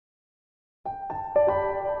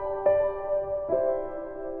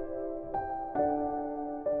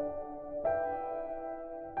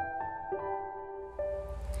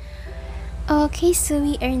Okay, so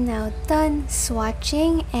we are now done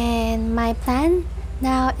swatching, and my plan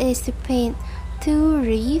now is to paint two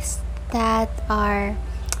wreaths that are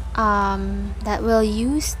that will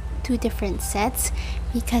use two different sets,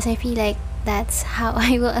 because I feel like that's how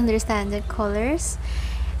I will understand the colors.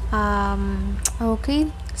 Okay,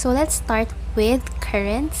 so let's start with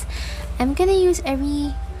currants. I'm gonna use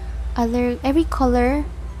every color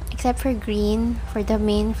except for green for the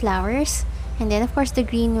main flowers, and then of course the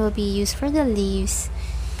green will be used for the leaves.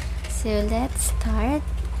 So let's start.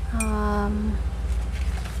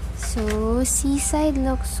 So seaside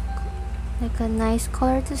looks like a nice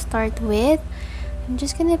color to start with. I'm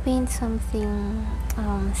just gonna paint something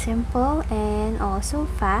simple and also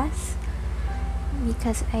fast,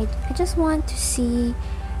 because I just want to see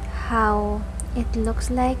how it looks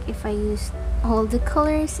like if I use all the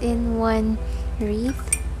colors in one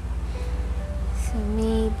wreath. So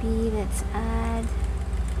maybe let's add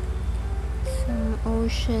some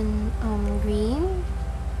ocean green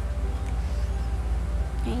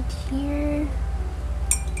right here.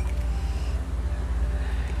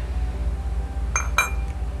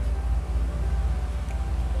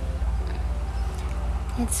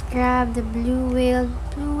 Let's grab the blue whale.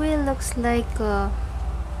 Blue whale looks like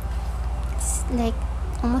it's like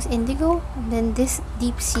almost indigo, and then this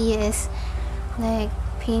deep sea is like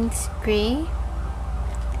pink gray,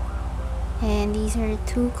 and these are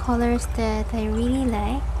two colors that I really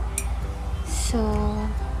like. So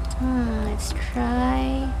let's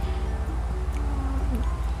try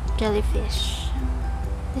jellyfish.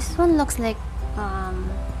 This one looks like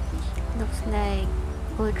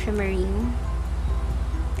ultramarine.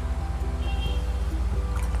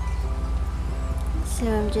 So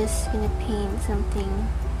I'm just gonna paint something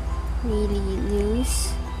really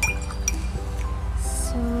loose.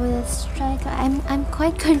 So let's try to. I'm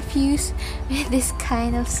quite confused with this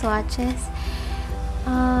kind of swatches. So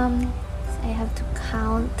I have to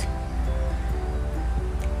count.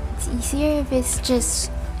 It's easier if it's just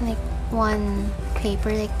like one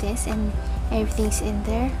paper like this and everything's in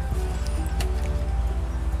there.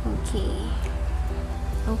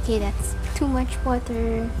 Okay, that's too much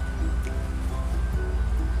water.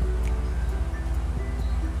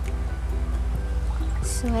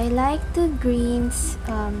 So I like the greens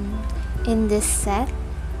in this set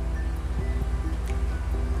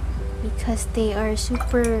because they are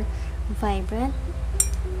super vibrant.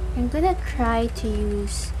 I'm gonna try to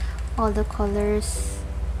use all the colors.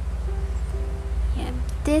 Yeah,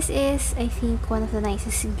 this is, I think, one of the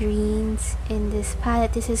nicest greens in this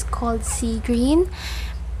palette. This is called sea green.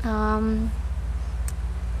 The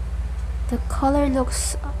color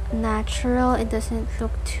looks natural. It doesn't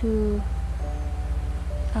look too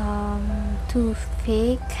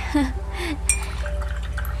fake.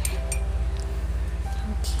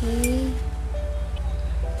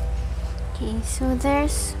 Okay, so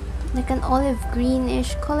there's like an olive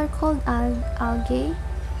greenish color called algae.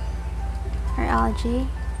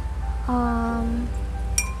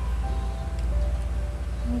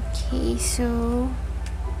 Okay, so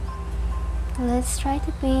let's try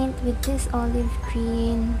to paint with this olive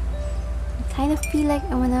green. I kind of feel like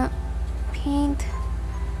I wanna paint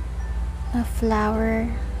a flower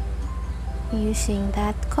using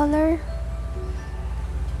that color.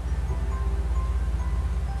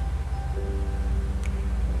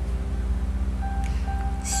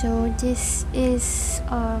 So this is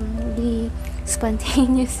the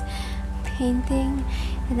spontaneous painting,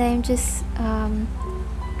 and I'm just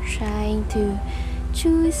trying to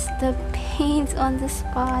choose the paints on the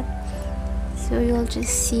spot. So you'll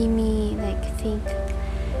just see me like think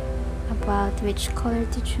about which color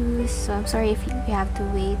to choose. So I'm sorry if you have to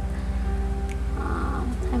wait.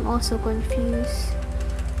 I'm also confused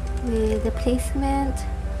with the placement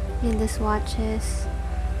in the swatches.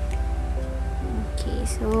 Okay,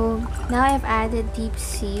 so now I've added deep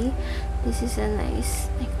sea. This is a nice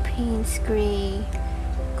like Payne's gray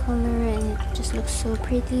color, and it just looks so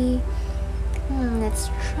pretty. Let's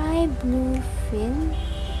try blue fin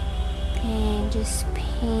and just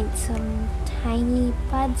paint some tiny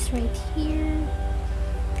buds right here.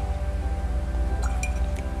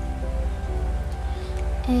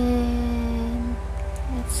 And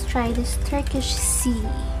let's try this Turkish sea.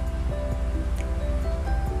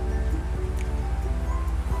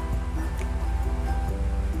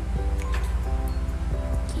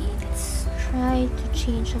 Okay, let's try to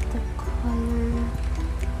change up the color.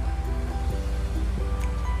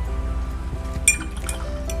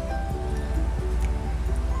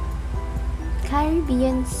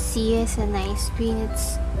 Caribbean Sea is a nice green.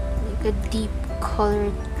 It's like a deep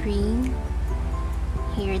colored green.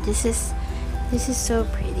 Here, this is so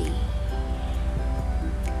pretty.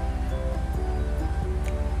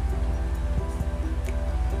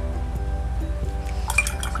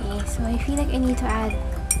 So I feel like I need to add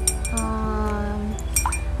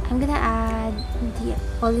I'm gonna add the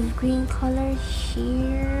olive green color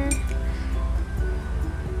here.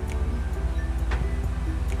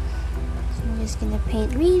 So I'm just gonna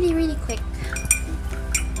paint really quick.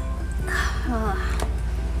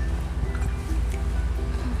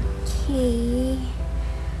 Okay.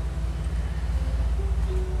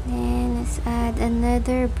 Then let's add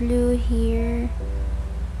another blue here.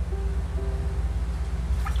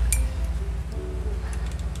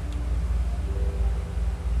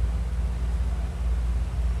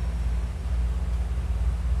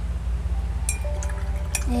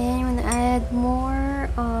 And I'm gonna add more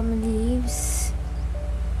leaves.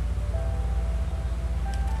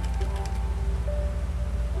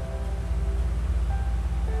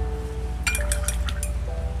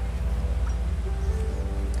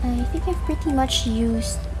 I think I've pretty much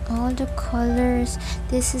used all the colors.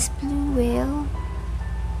 This is blue whale.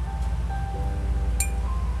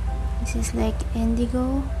 This is like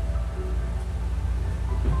indigo.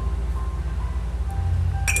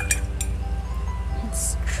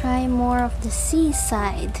 Let's try more of the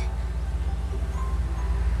seaside.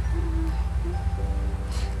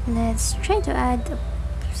 Let's try to add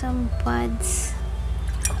some buds.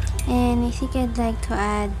 And I think I'd like to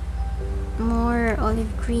add more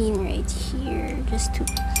olive green right here just to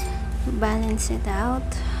balance it out.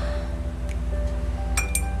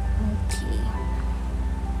 Okay,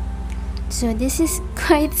 so this is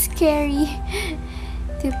quite scary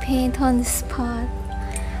to paint on the spot.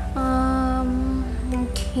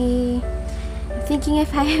 Okay, I'm thinking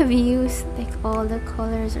if I have used like all the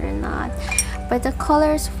colors or not, but the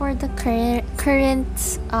colors for the current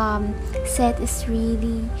set is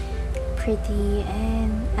really pretty,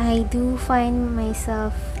 and I do find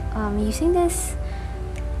myself using this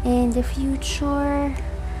in the future.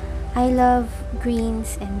 I love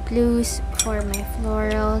greens and blues for my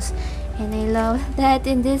florals, and I love that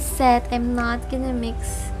in this set I'm not gonna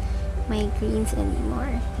mix my greens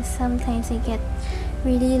anymore because sometimes I get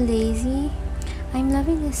really lazy. I'm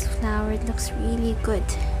loving this flower, it looks really good.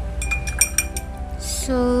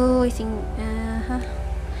 So I think I'm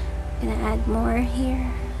gonna add more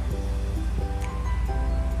here.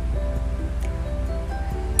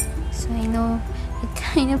 I know it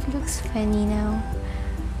kind of looks funny now,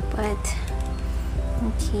 but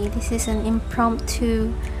okay, this is an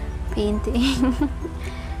impromptu painting.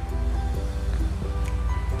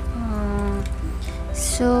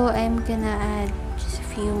 So I'm gonna add just a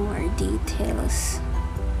few more details.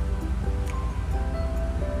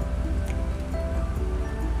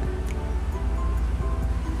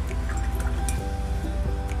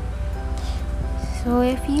 So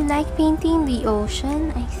if you like painting the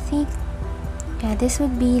ocean, I think this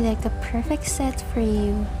would be like a perfect set for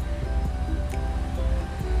you.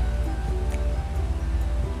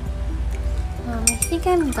 I think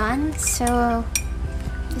I'm done. So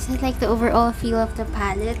this is like the overall feel of the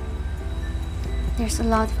palette. There's a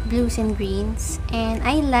lot of blues and greens, and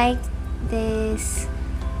I like the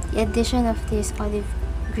addition of this olive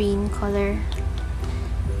green color.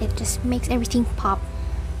 It just makes everything pop.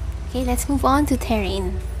 Okay, let's move on to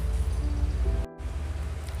terrain.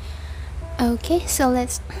 Okay, so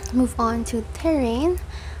let's move on to terrain.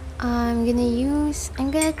 I'm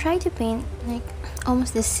gonna try to paint like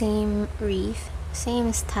almost the same wreath,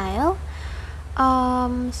 same style.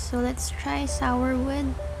 So let's try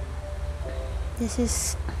sourwood. This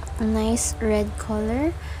is a nice red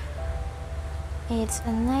color. It's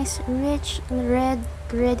a nice rich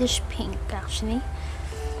reddish pink actually.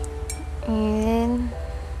 And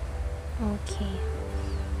okay,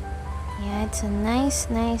 yeah, it's a nice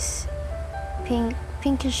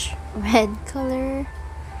pinkish red color.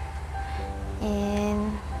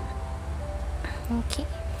 And okay,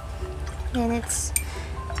 then let's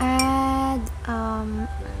add I'm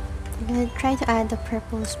gonna try to add the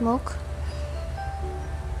purple smoke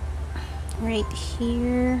right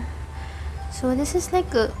here. So this is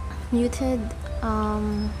like a muted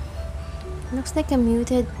looks like a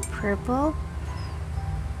muted purple,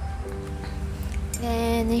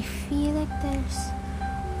 and I feel like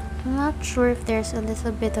I'm not sure if there's a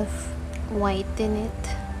little bit of white in it.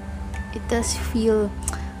 It does feel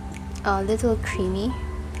a little creamy.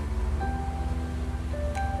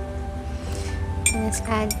 And let's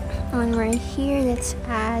add one more here. Let's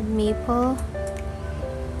add maple.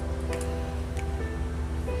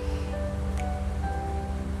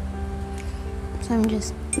 So I'm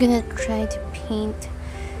just gonna try to paint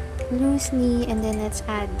loosely, and then let's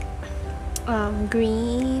add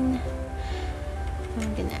green.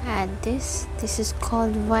 I'm gonna add this. This is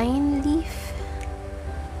called vine leaf.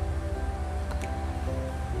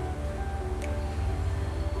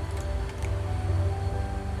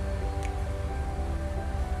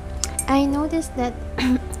 I noticed that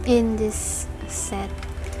in this set,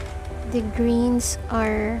 the greens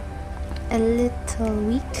are a little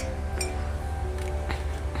weak.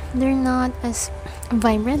 They're not as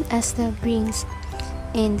vibrant as the greens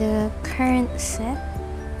in the current set.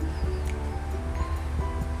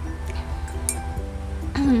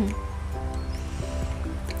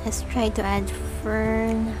 Let's try to add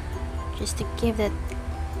fern just to give that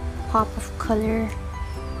pop of color.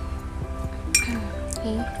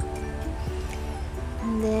 Okay,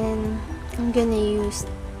 and then I'm gonna use,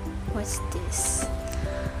 what's this,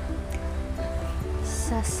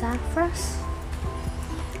 sassafras.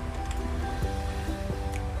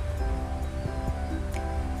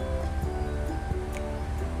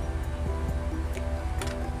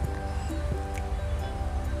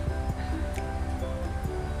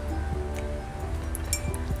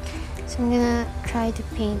 So I'm gonna try to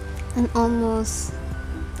paint an almost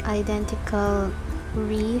identical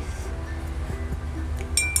wreath.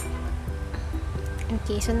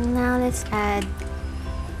 Okay, so now let's add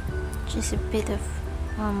just a bit of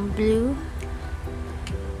blue.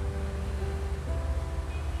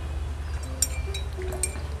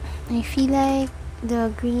 I feel like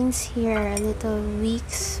the greens here are a little weak,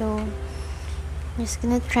 so I'm just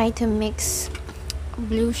gonna try to mix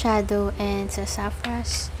blue shadow and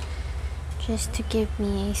sassafras just to give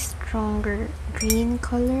me a stronger green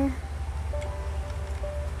color.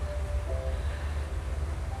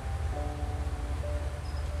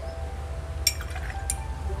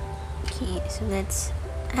 Okay, so let's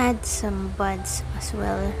add some buds as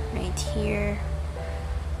well right here.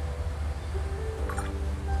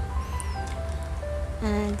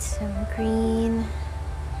 Add some green.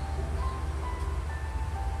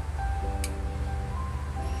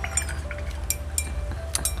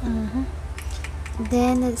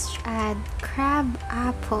 Then let's add crab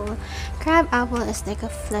apple. Crab apple is like a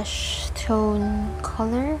flesh tone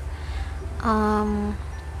color.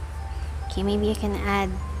 Okay, maybe I can add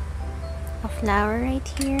a flower right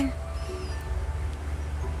here.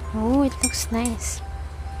 Oh, it looks nice.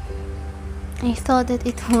 I thought that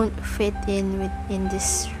it won't fit in within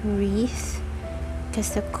this wreath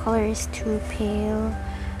because the color is too pale,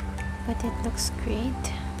 but it looks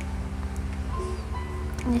great.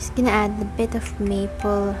 I'm just gonna add a bit of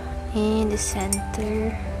maple in the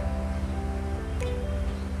center.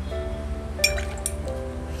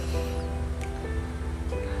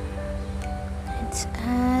 Let's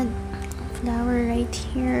add a flower right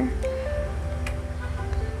here.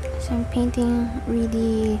 So I'm painting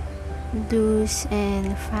really loose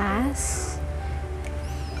and fast.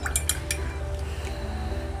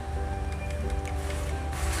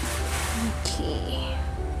 Okay.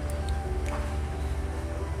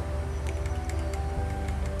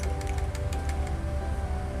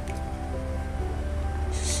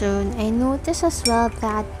 So I noticed as well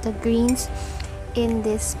that the greens in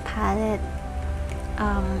this palette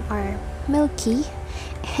are milky,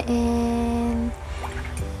 and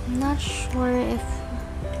I'm not sure if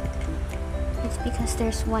it's because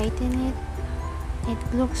there's white in it.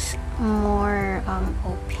 It looks more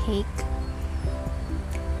opaque,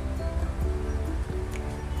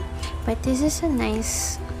 but this is a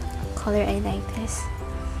nice color. I like this.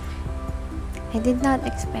 I did not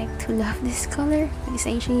expect to love this color because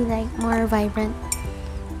I usually like more vibrant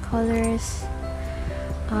colors.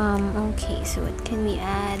 Okay, so what can we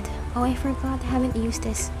add? Oh, I forgot, I haven't used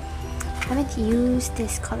this. I haven't used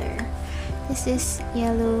this color. This is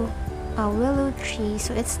yellow willow tree,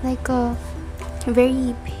 so it's like a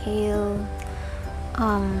very pale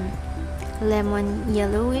lemon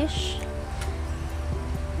yellowish.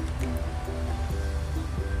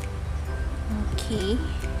 Okay,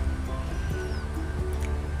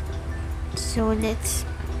 so let's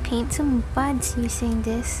paint some buds using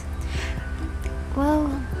this.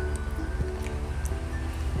 Well,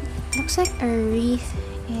 looks like our wreath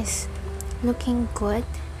is looking good.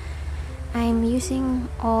 I'm using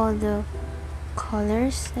all the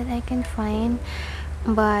colors that I can find,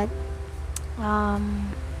 but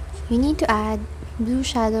you need to add blue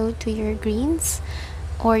shadow to your greens,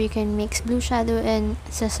 or you can mix blue shadow and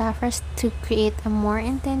sassafras to create a more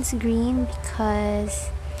intense green, because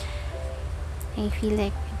I feel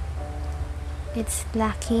like it's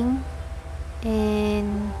lacking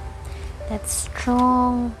in that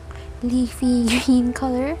strong leafy green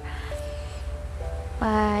color.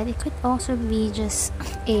 But it could also be just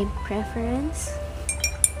a preference.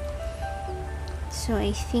 So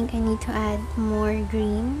I think I need to add more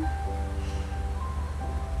green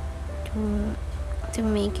to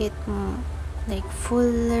make it like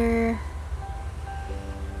fuller.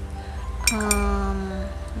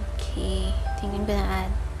 Okay, I think I'm gonna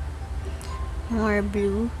add more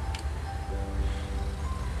blue.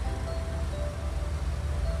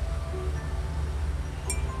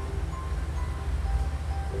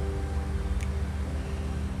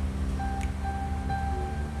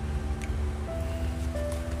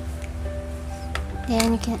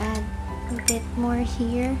 Then you can add a bit more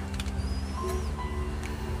here.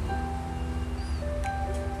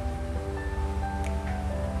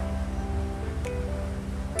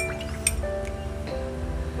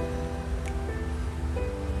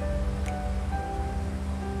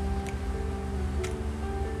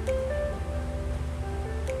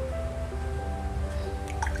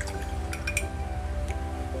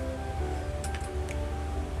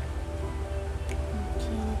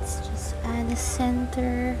 Add the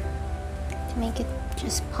center to make it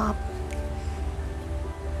just pop.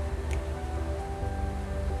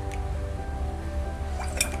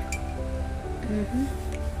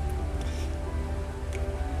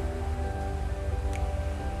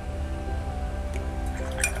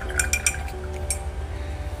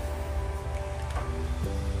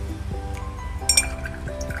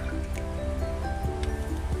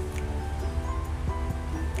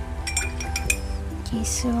 Okay,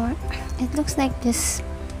 so it looks like this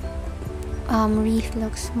wreath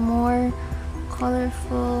looks more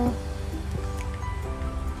colorful,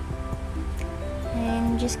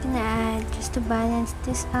 and I'm just gonna add, just to balance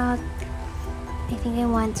this out, I think I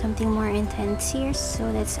want something more intense here, so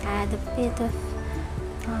let's add a bit of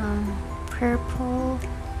purple.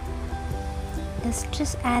 Let's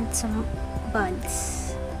just add some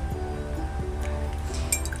buds.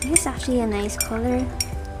 This is actually a nice color.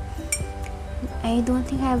 I don't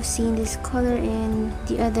think I've seen this color in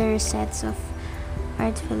the other sets of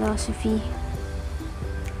art philosophy.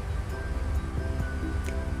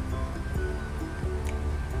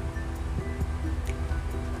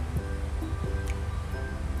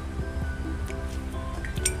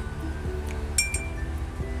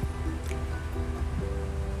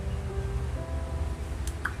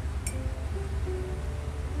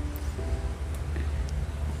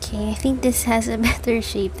 Okay, I think this has a better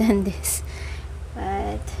shape than this,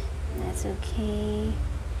 but that's okay.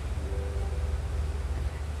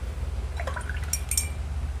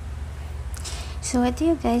 So what do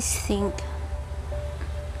you guys think?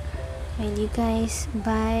 Will you guys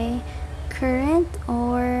buy current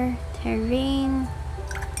or terrain?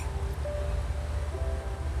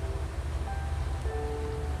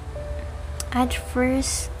 At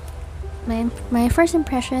first, my first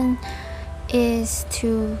impression is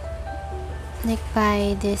to like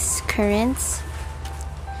buy this currents.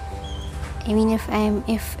 I mean, if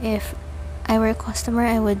I were a customer,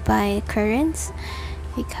 I would buy currents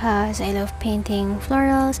because I love painting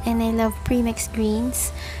florals and I love pre-mixed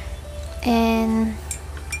greens. And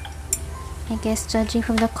I guess judging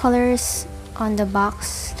from the colors on the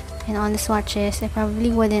box and on the swatches, I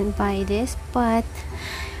probably wouldn't buy this, but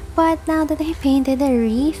now that I painted a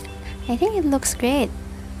wreath, I think it looks great.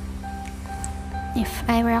 If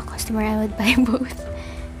I were a customer, I would buy both.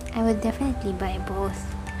 I would definitely buy both.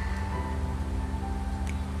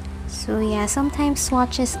 So yeah, sometimes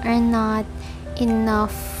swatches are not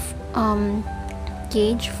enough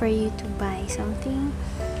gauge for you to buy something.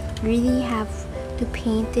 You really have to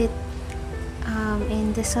paint it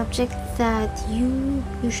in the subject that you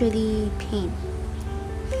usually paint.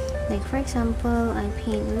 Like for example, I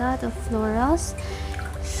paint a lot of florals,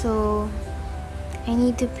 so I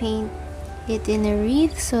need to paint it in a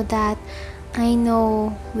wreath so that I know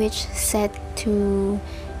which set to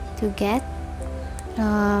get.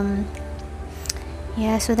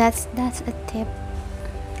 Yeah, so that's a tip.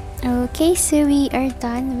 Okay, so we are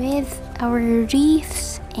done with our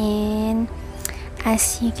wreaths, and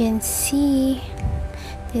as you can see,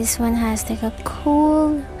 this one has like a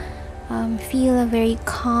cool feel, a very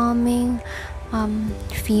calming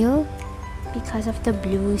feel because of the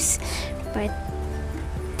blues. But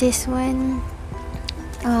this one,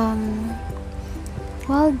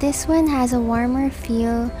 well, this one has a warmer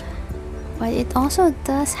feel, but it also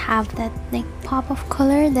does have that like pop of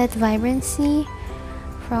color, that vibrancy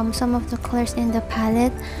from some of the colors in the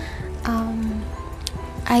palette.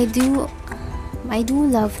 I do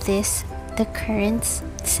love this, the currents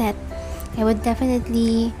set. I would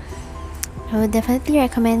definitely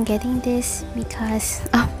recommend getting this because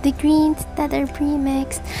of the greens that are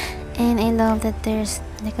pre-mixed, and I love that there's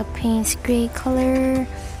like a Payne's gray color.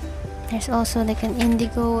 There's also like an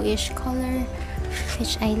indigo-ish color,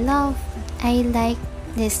 which I love. I like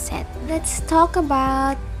this set. Let's talk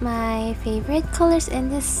about my favorite colors in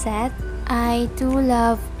this set. I do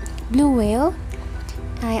love Blue Whale.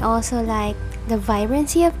 I also like the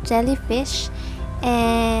vibrancy of Jellyfish,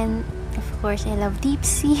 and of course, I love deep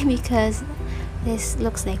sea because this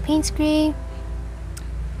looks like paint spray.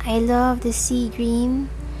 I love the sea green,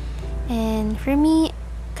 and for me,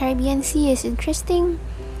 Caribbean Sea is interesting,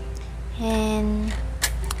 and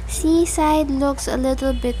seaside looks a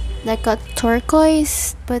little bit like a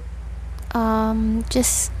turquoise, but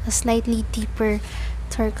just a slightly deeper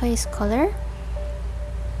turquoise color.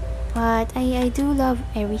 But I do love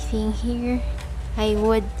everything here. I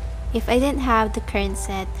would, if I didn't have the current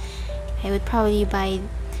set, I would probably buy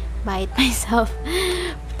it myself.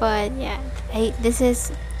 But yeah, this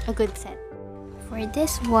is a good set. For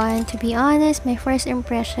this one, to be honest, my first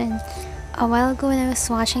impression a while ago when I was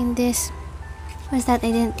watching this was that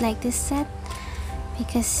I didn't like this set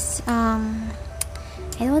because I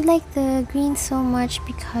don't like the green so much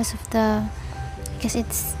because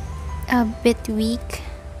it's a bit weak.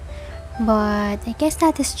 But I guess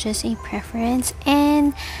that is just a preference,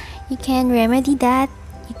 and you can remedy that.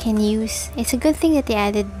 You can use, it's a good thing that they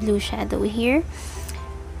added blue shadow here,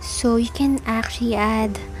 so you can actually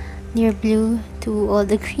add your blue to all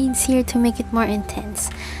the greens here to make it more intense.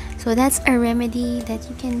 So that's a remedy that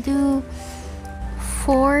you can do.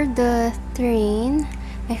 For the terrain,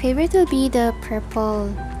 my favorite will be the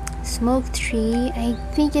purple smoke tree. I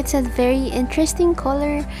think it's a very interesting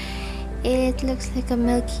color. It looks like a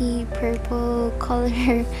milky purple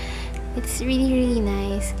color. It's really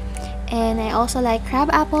nice. And I also like crab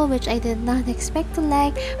apple, which I did not expect to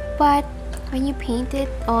like, but when you paint it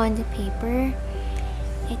on the paper,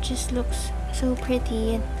 it just looks so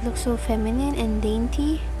pretty. It looks so feminine and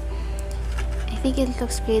dainty. I think it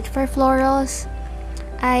looks great. For florals,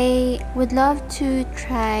 I would love to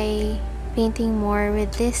try painting more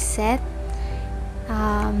with this set.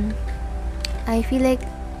 I feel like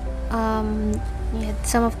yeah,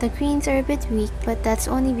 some of the greens are a bit weak, but that's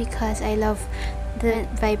only because I love the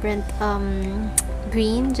vibrant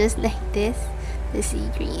green, just like this, the sea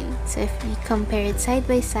green. So if you compare it side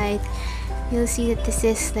by side, you'll see that this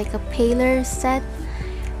is like a paler set,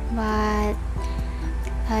 but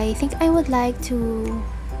I think I would like to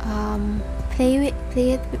play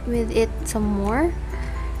with it some more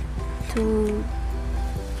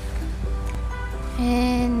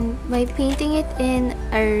and by painting it in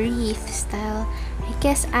a wreath style. I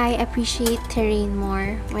guess I appreciate terrain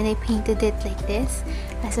more when I painted it like this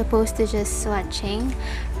as opposed to just swatching.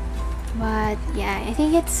 But yeah, I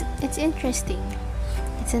think it's interesting.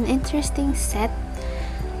 It's an interesting set,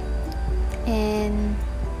 and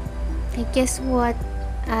I guess what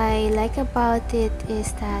I like about it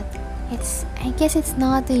is that I guess it's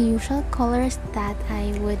not the usual colors that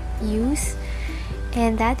I would use,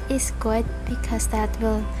 and that is good because that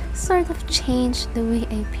will sort of change the way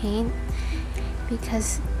I paint,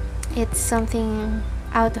 because it's something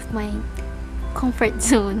out of my comfort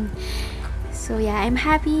zone. So yeah, I'm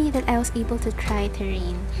happy that I was able to try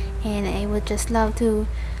terrain, and I would just love to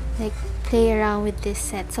like play around with this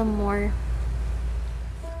set some more.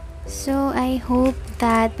 So I hope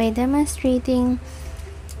that by demonstrating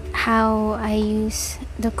how I use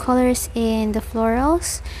the colors in the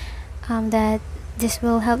florals, that this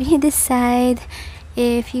will help you decide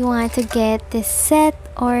if you want to get this set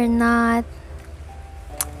or not.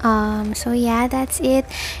 So yeah, that's it.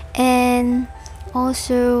 And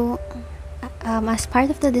also, as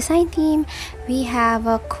part of the design team, we have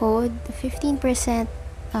a code, 15%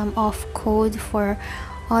 off code for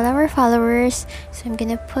all our followers. So I'm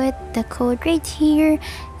gonna put the code right here,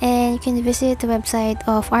 and you can visit the website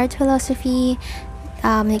of Art Philosophy.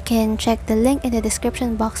 You can check the link in the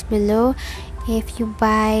description box below. If you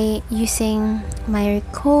buy using my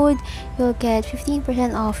code, you'll get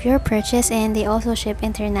 15% off your purchase, and they also ship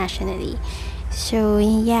internationally. So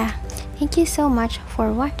yeah, thank you so much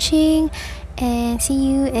for watching, and see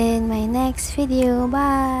you in my next video.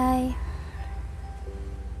 Bye.